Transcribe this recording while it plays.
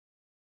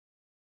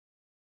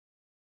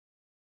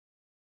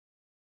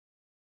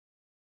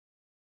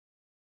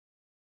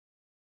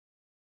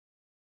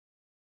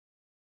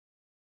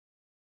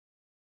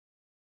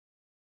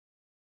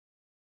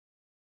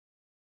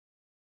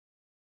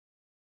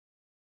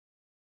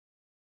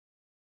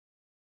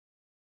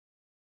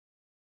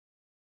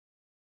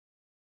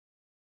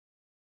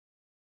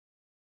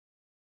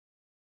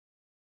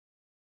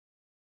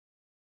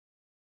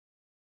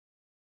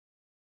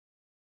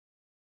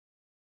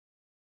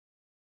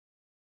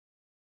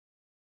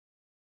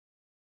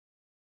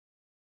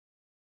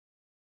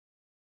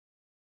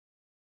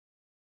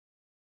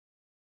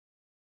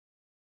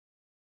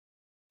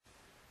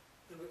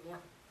A little bit more.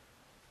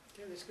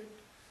 Okay, that's good.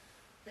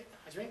 Okay,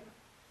 eyes right.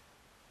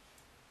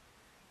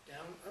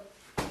 Down, up.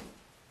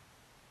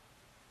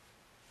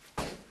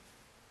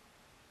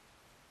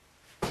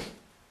 And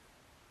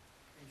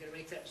you're gonna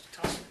make that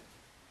toss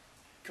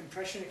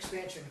compression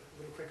expansion a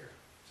little quicker.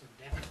 So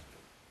down.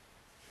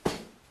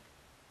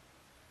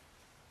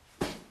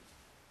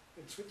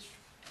 Good switch.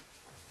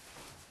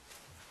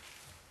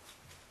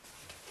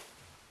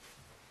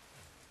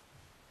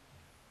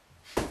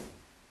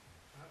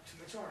 Not too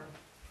much arm.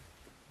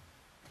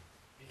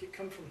 Make it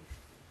come from.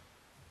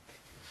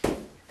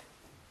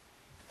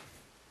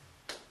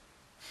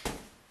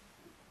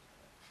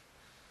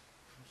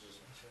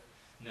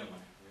 No, my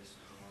wrist is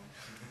wrong.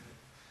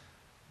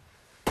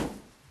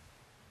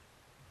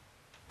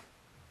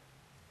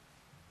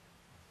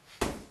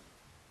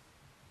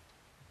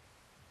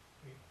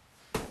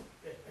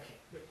 Okay,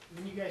 but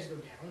when you guys go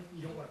down,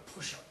 you don't want to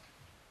push up.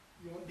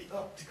 You want the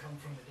up to come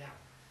from the down.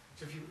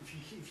 So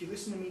if you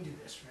listen to me do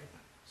this, right?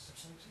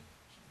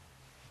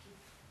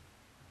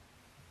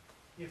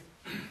 If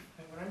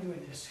and when I'm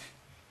doing this,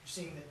 you're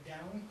seeing the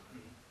down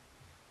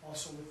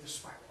also with the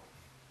spiral.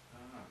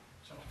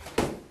 So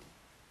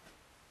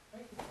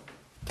right?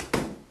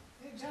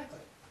 Exactly.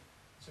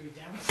 So you're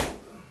down,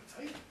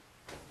 tight.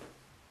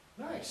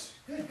 Nice.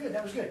 Good, good.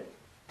 That was good.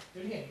 Do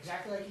it again,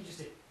 exactly like you just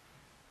did.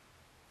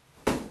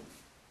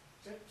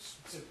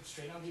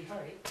 Straight on to your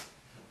target.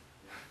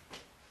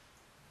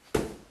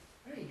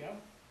 There you go.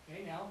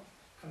 Okay, now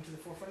come to the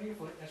forefront of your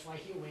foot. That's why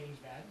heel weighting is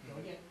bad. Go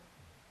again.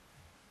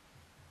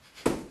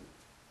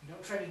 And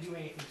don't try to do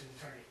anything to the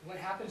target. What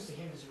happens to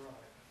him is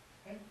irrelevant.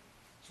 Okay?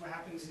 It's what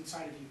happens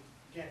inside of you.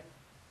 Again.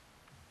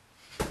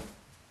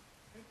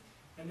 Okay?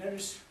 And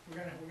notice we're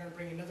gonna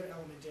bring another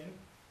element in.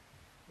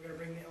 We're gonna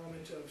bring the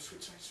element of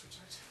switch sides, switch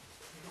sides.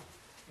 There you go.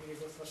 We're gonna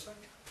go with left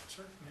side.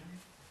 Sir, man.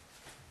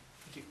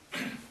 Thank you.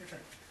 Your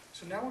turn.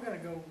 So now we're gonna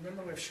go,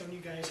 remember I've shown you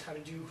guys how to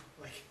do,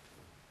 like,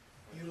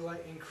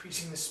 utilize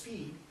increasing the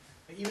speed.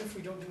 But even if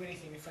we don't do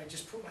anything, if I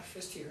just put my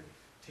fist here,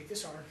 take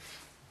this arm,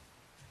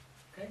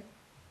 okay?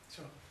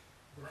 So,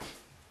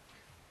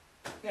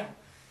 now,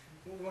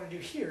 what we want to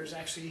do here is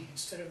actually,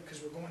 instead of,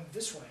 because we're going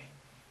this way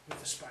with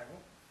the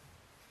spiral,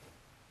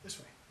 this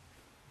way.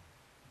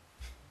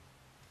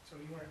 So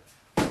you want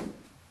to,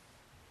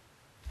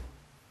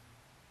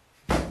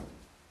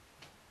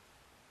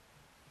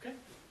 okay?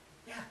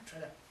 Yeah, try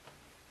that.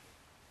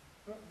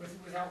 But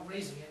without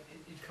raising it,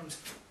 it comes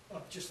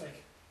up just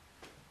like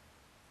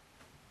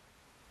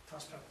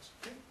toss pebbles.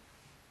 Okay?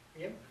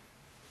 Again.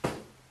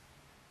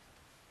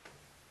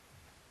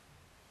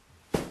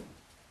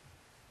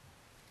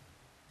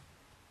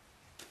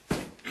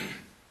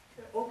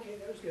 Okay,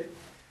 that was good.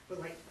 But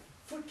like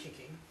foot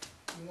kicking,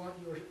 you want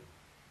your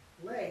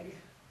leg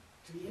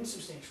to be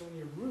insubstantial and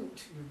your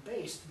root, your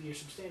base, to be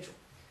substantial.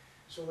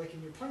 So like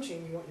in your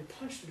punching, you want your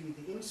punch to be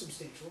the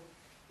insubstantial,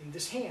 in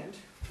this hand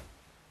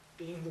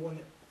being the one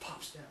that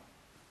pops down.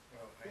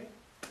 Okay?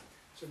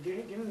 So give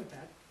him the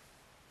pad.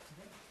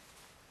 Okay.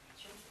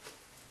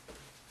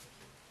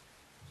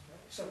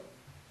 So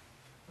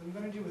what I'm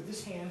going to do with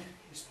this hand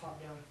is pop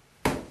down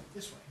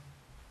this way.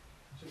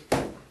 So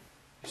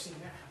you're seeing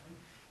that happen.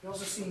 You're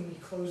also seeing me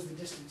close the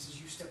distance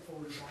as you step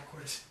forward and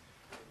backwards,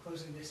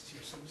 closing the distance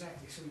here. So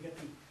exactly. So we've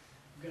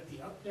got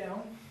the up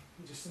down,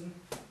 just in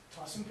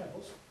tossing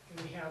pebbles,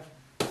 and we have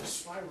the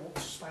spiral,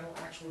 spinal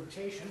axle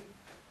rotation,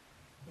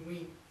 and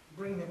we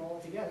bring them all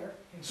together,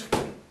 and so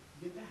you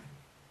get that.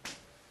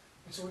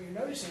 And so what you're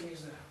noticing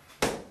is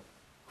the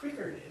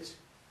quicker it is,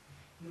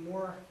 and the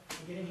more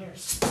you get in here,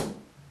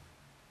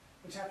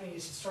 what's happening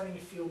is it's starting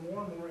to feel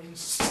more and more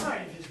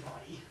inside of his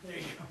body, there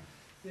you go,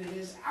 than it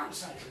is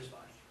outside of his body.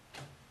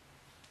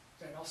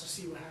 So I can also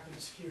see what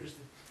happens here is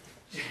that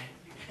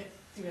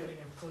you have to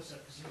get close up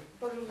because you.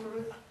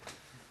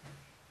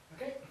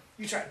 Okay,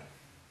 you try it.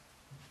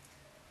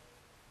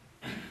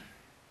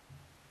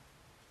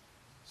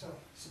 So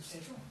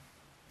substantial.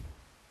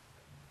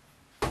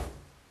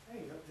 There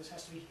you go. This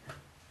has to be here.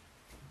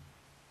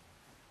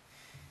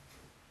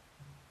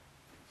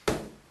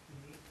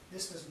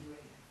 This doesn't do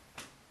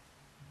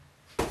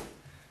anything.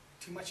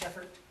 Too much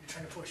effort. You're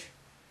trying to push.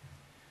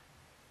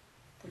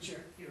 Put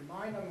your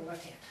mind on the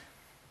left hand.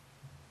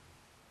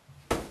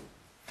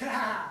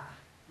 Ha!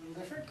 A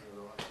little different?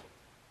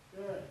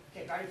 Good.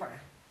 Okay, bow your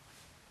partner.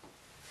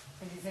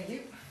 Thank you, thank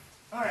you.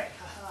 Alright,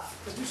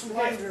 let's do some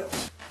line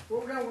drills.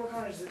 What we're going to work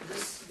on is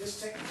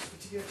this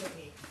particular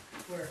technique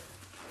where,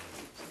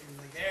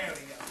 like, there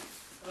we go.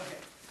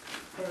 Okay.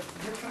 Where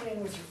you're coming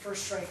in with your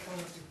first strike,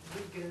 coming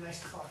to get a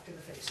nice clock to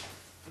the face.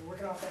 We're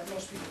working off that.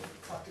 Most people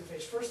clock to the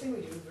face. First thing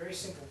we do, very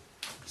simple.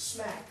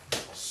 Smack,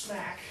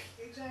 smack,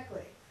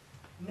 exactly.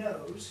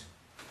 Nose,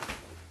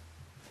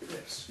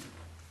 this.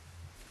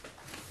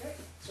 Okay,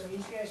 so I need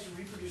you guys to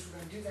reproduce. We're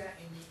going to do that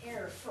in the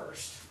air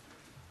first,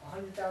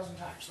 100,000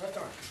 times. Left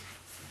arm.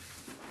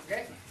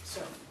 Okay,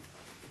 so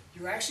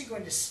you're actually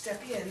going to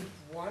step in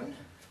 1,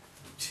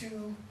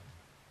 2,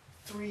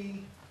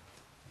 3,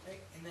 okay,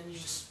 and then you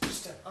just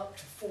step up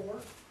to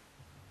 4,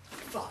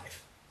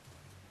 5.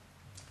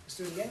 Let's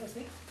do it again with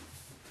me.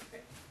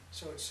 Okay.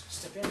 So it's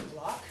step in,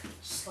 block,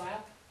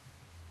 slap,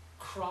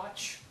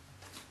 crotch,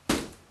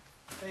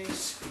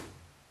 face,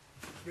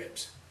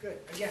 ribs. Good.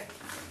 Again.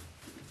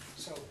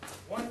 So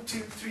 1, 2,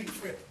 3,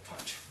 rip,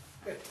 punch.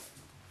 Good.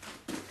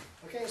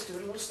 Okay, let's do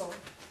it a little slower.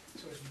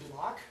 So it's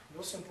block,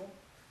 real simple.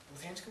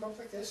 Both hands come up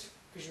like this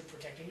because you're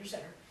protecting your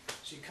center.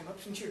 So you come up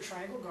into your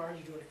triangle guard,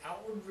 you do an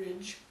outward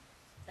ridge.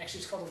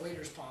 Actually, it's called a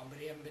waiter's palm,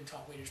 but you haven't been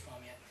taught waiter's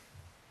palm yet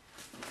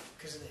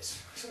because of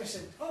this. Somebody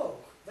said, oh,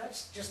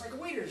 that's just like a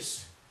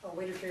waiter's. A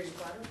waiter carries a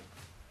platter.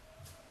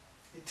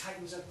 It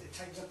tightens up the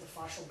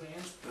fascial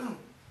bands. Boom.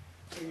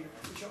 So you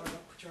put your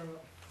arm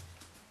up.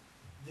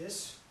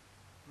 This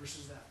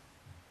versus that.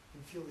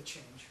 You can feel the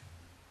change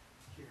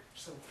here.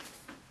 So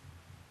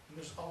and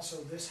there's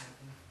also this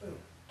happening. Boom.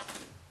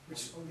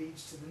 Which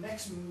leads to the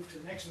next move,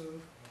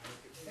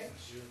 Okay?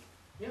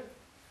 Yep.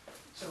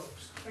 So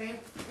bam,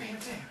 bam,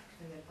 bam,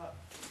 and then up.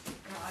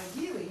 Now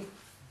ideally,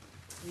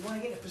 you want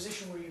to get in a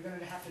position where you're going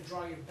to have to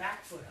draw your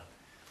back foot up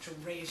to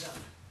raise up.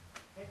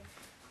 Okay?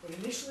 But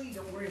initially,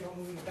 don't worry about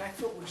moving the back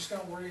foot. We're just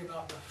going to worry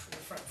about the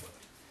front foot.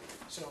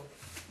 So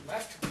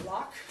left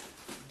block,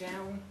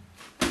 down,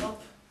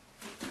 up,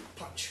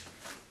 punch.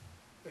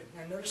 Good.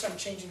 Now notice I'm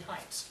changing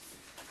heights.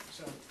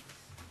 So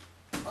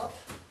up,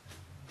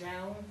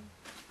 down,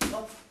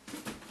 up,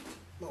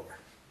 lower.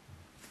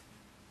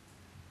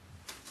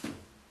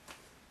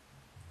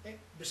 Okay.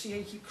 But see how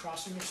you keep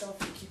crossing yourself?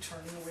 You keep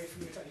turning away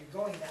from your target.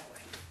 You're going that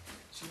way.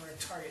 So you want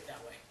to target that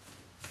way.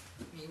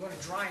 I mean, you want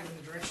to drive in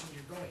the direction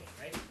you're going,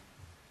 right?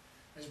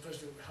 As opposed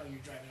to how you're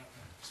driving up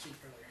the street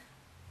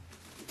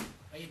earlier.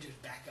 All you do is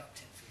back up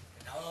 10 feet.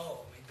 But no,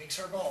 make a big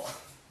circle.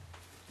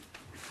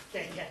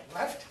 Okay, again,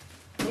 left,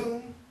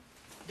 boom,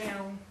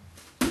 down,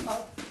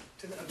 up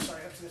to the, up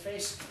to the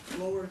face,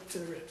 lower to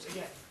the ribs.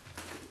 Again,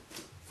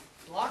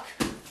 block,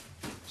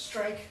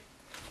 strike,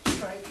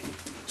 strike,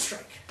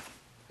 strike.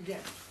 Again,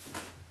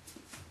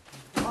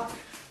 block,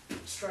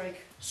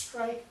 strike,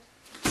 strike,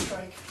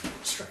 strike,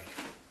 strike.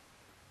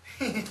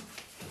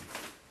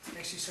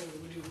 Next, so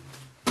we do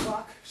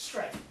block,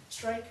 strike,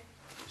 strike,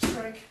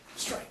 strike,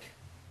 strike.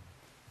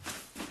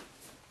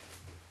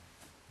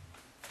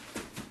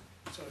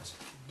 So it's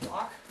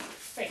block,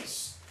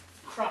 face,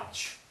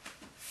 crotch,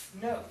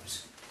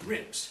 nose,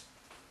 ribs.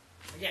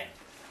 Again.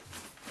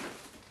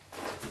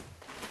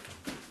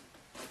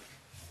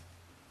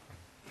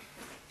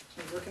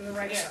 So we're working the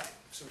right side.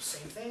 So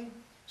same thing.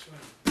 So we're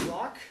going to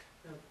block.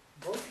 Now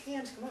both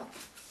hands come up.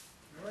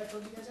 Remember I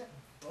told you guys that?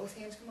 Both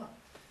hands come up.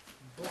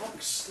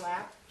 Block,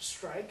 slap,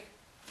 strike,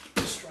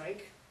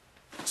 strike,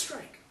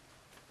 strike.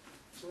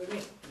 So what do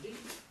you mean? Ready?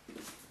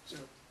 So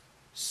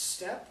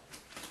step,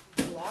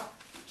 block,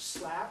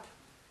 slap,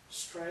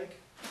 strike,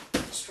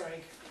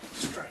 strike,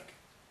 strike.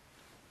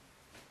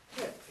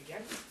 Good.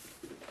 Again.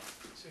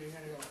 So you're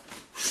going to go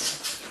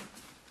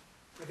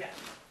like that.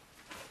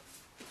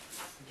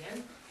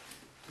 Again.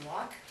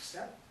 Block,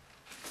 step,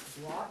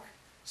 block,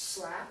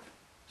 slap,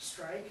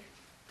 strike,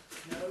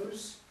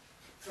 nose,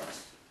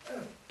 thrust.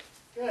 Boom.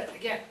 Good.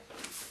 Again.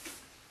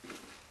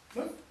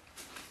 Move.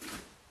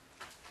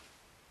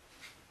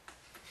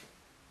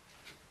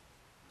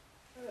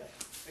 Good.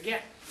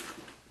 Again.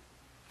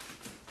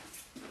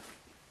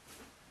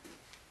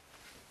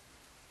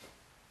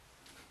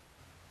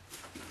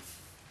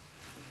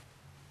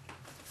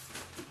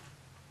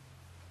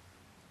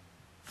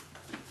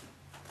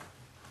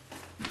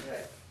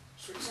 Good.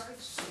 Switch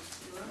sides.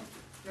 Switch around.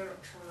 No,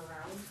 turn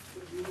around.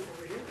 Put you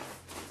over here.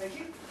 Thank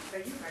you.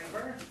 Thank you. Iron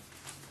burner.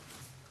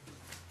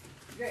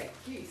 Okay,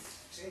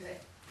 Keith, same thing.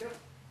 Go.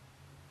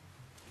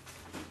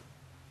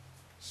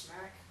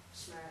 Smack,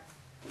 smack.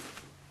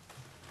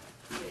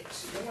 Okay,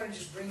 so you don't want to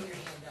just bring your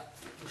hand up.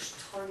 You're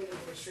targeting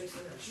going straight to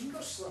the nose. You can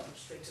go slow,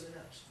 straight to the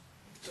nose.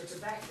 So it's a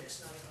back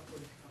fist, not an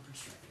upward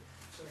strike.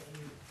 So that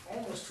you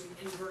almost to an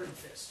inverted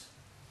fist.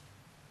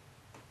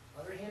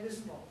 Other hand is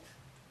involved.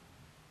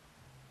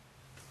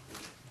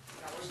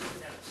 That wasn't the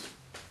nose.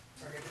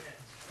 Target the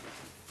nose.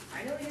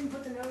 I know you didn't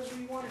put the nose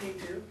where you wanted him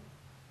to.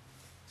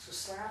 So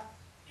slap.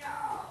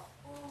 Yeah.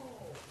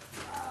 Oh.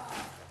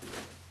 Ah.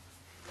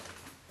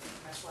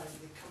 That's why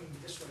coming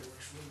this way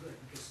works real good,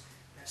 because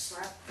that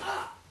slap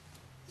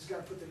has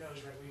got to put the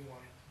nose right where you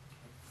want it.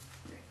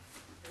 Okay.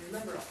 And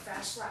remember, a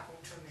fast slap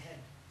won't turn the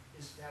head.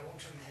 That won't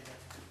turn the head that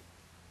far.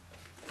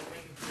 Don't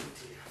make me prove it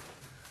to you.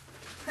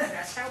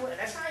 that's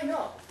how I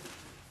know.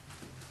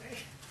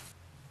 Okay.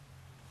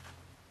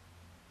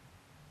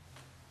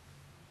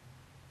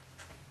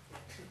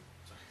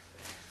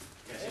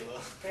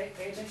 Okay,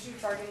 pay attention to your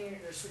targeting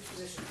or switch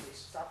positions, please.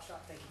 Stop,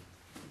 thank you.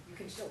 You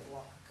can still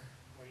block,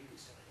 or you can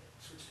still hit.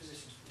 Switch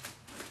positions, please.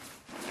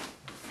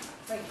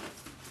 Thank you.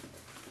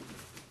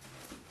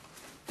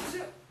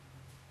 Two.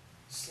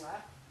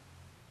 Slap.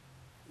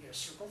 You gotta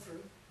circle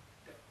through.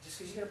 Just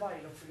because you got a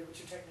body, don't forget what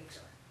your techniques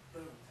are.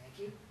 Boom, thank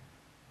you.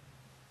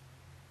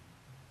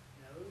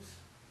 Nose.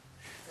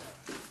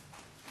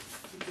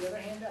 Keep the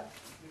other hand up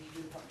when you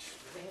do the punch.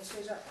 The other hand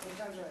stays up. How many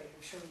times are I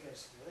showing you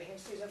guys? The other hand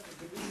stays up for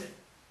good reason.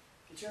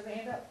 Get your other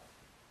hand up.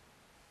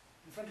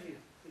 In front of you,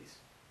 please.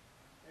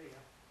 There you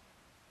go.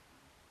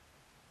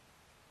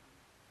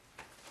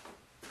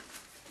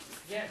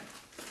 Again.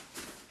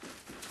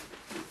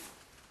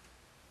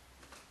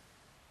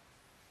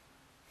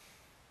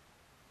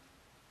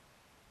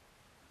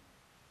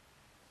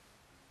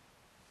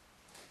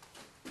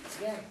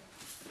 Again.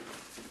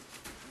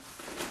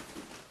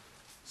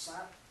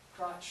 Slap,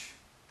 crotch,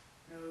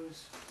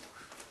 nose.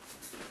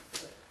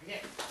 Good. Again.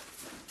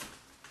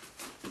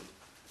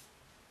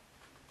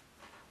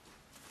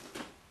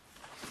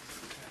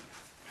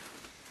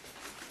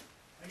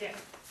 Again.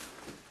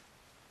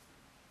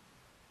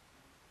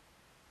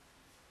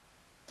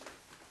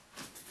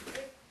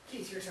 Okay.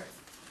 Keith, your turn.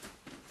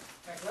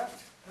 Back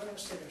left. No, no,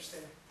 stay there, stay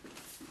there. I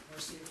want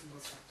to see it from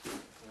both sides.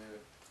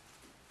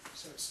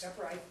 So it's step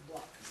right,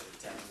 block.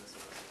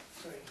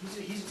 So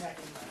he's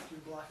attacking left,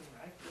 you're blocking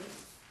right. Good.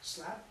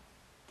 Slap.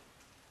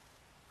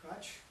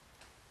 Crotch.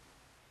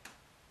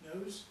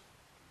 Nose.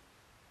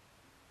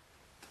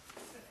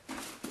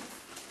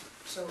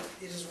 So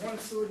it is one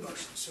fluid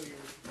motion. So your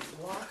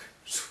block.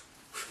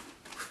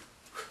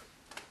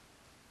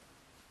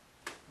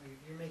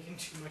 You're making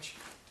too much.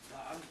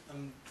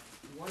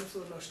 One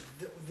fluid motion.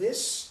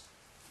 This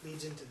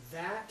leads into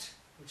that,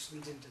 which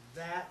leads into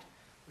that,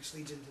 which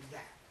leads into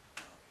that.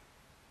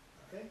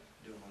 Okay?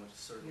 Doing a bunch of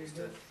circles You're to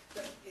doing,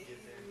 get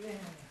there.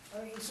 yeah.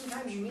 I mean,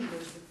 sometimes you need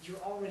those, but you're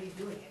already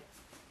doing it.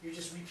 You're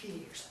just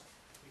repeating yourself.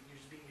 You're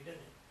just being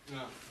redundant.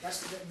 No.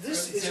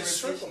 This is a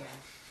circle.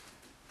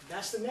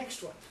 That's the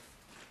next one.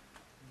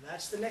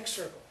 That's the next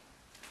circle.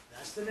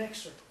 That's the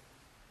next circle.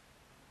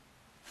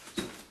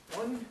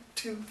 1,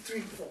 2,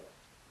 3, 4.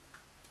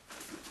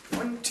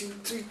 1, 2,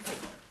 3, 4.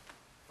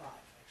 5,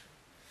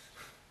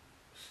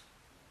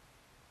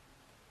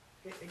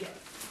 actually. Okay, again.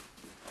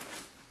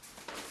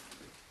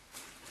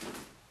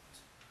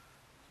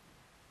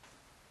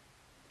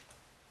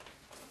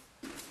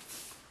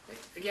 Okay,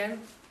 again.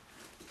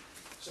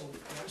 So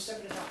one step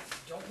at a time.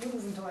 Don't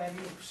move until I have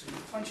you. So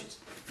you punches.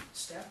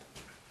 Step.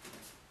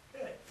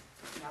 Good.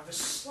 Now the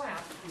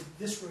slap is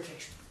this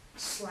rotation.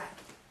 Slap.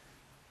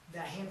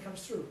 That hand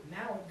comes through.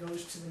 Now it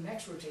goes to the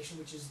next rotation,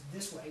 which is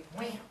this way.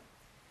 Wham.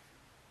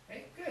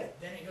 Okay, good.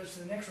 Then it goes to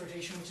the next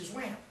rotation, which is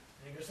wham.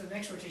 Then it goes to the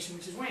next rotation,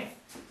 which is wham.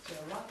 So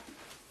a lot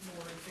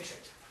more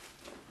efficient.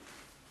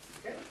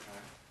 Okay?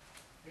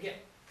 Again.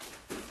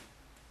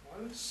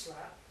 One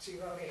slap. So you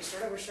go, okay,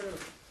 start over, start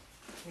over.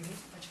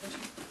 Punch, punch.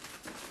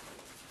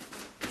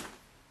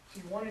 So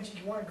you want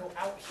to go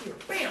out here.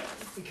 Bam!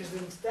 Because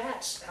then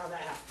that's how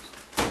that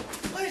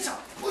happens. Let it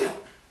out. Put it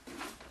out.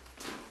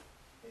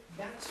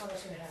 That's how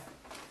that's going to happen.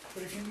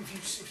 But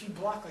if you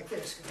block like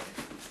this,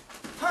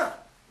 huh?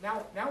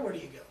 Now where do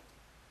you go?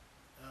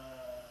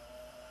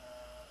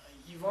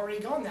 You've already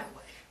gone that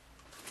way.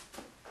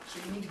 So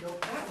you need to go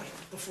that way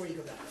before you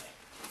go that way.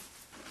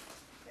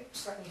 Okay,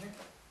 slap me here.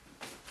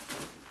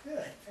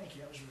 Good, thank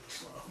you. That was really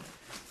slow.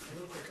 A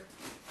little quicker.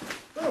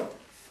 Boom.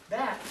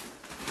 That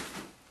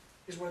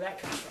is where that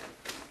comes from.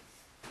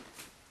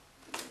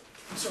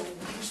 And so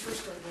when you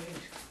first start going,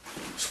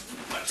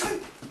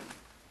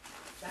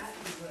 that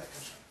is where that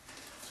comes from.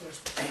 So it's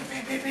bam,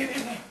 bam, bam, bam,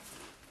 bam, bam.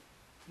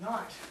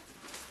 Not.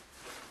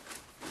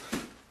 I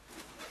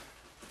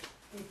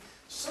mean,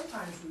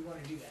 sometimes we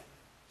want to do that.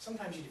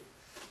 Sometimes you do.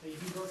 Like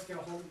if you both get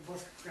a hold,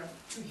 both grab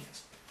two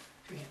hands,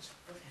 both hands.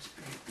 Okay.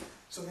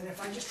 So then if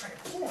I just try to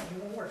pull on,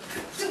 it won't work.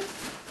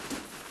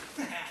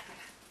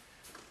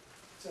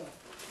 So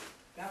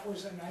that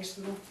was a nice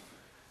little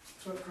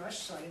throat crush,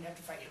 so I didn't have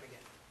to fight him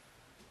again.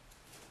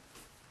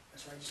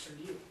 That's why I just turned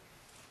to you.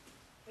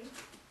 Okay?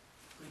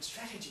 Good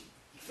strategy,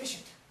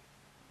 efficient.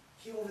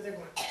 He over there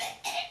going,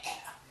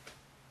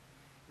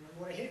 remember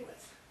what I hit it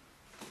with?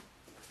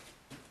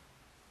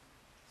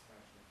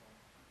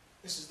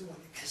 This is the one,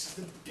 this is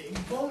the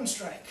big bone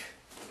strike.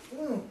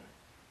 Boom.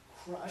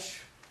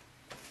 Crush.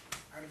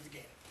 Out of the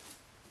game.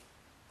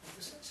 What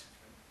this is?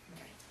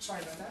 Okay,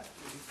 sorry about that.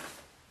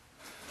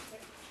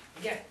 Okay.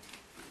 Again.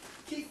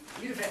 Keith,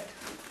 you defend.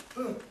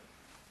 Boom.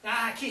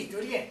 Ah, Keith, do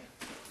it again.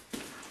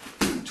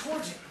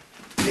 Towards him.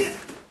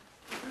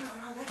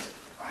 No, that's it.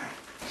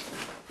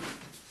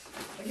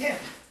 Again.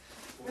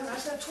 No,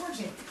 that's not towards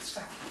him.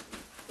 Stop.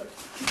 Look,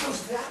 he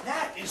goes,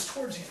 that is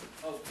towards him.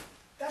 Oh.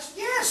 That's,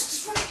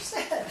 yes, that's what I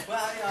said.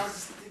 Well, yeah, I was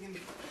just thinking.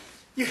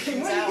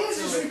 What he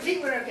is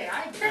repeat what, okay,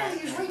 I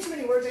apparently use way too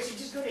many words, I should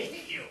just go to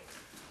hit you.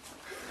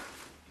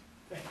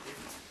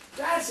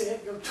 That's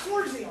it, go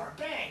towards the arm,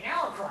 bang,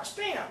 now across,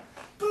 bam,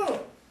 boom.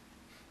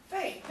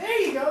 Hey,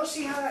 there you go,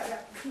 see how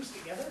that comes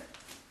together?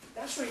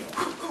 That's where you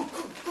go,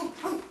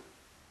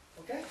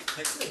 okay?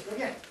 Good, go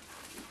again.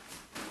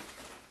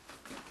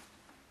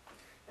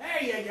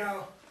 There you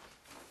go.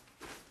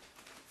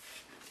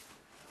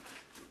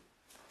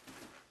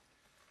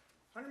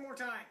 100 more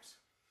times.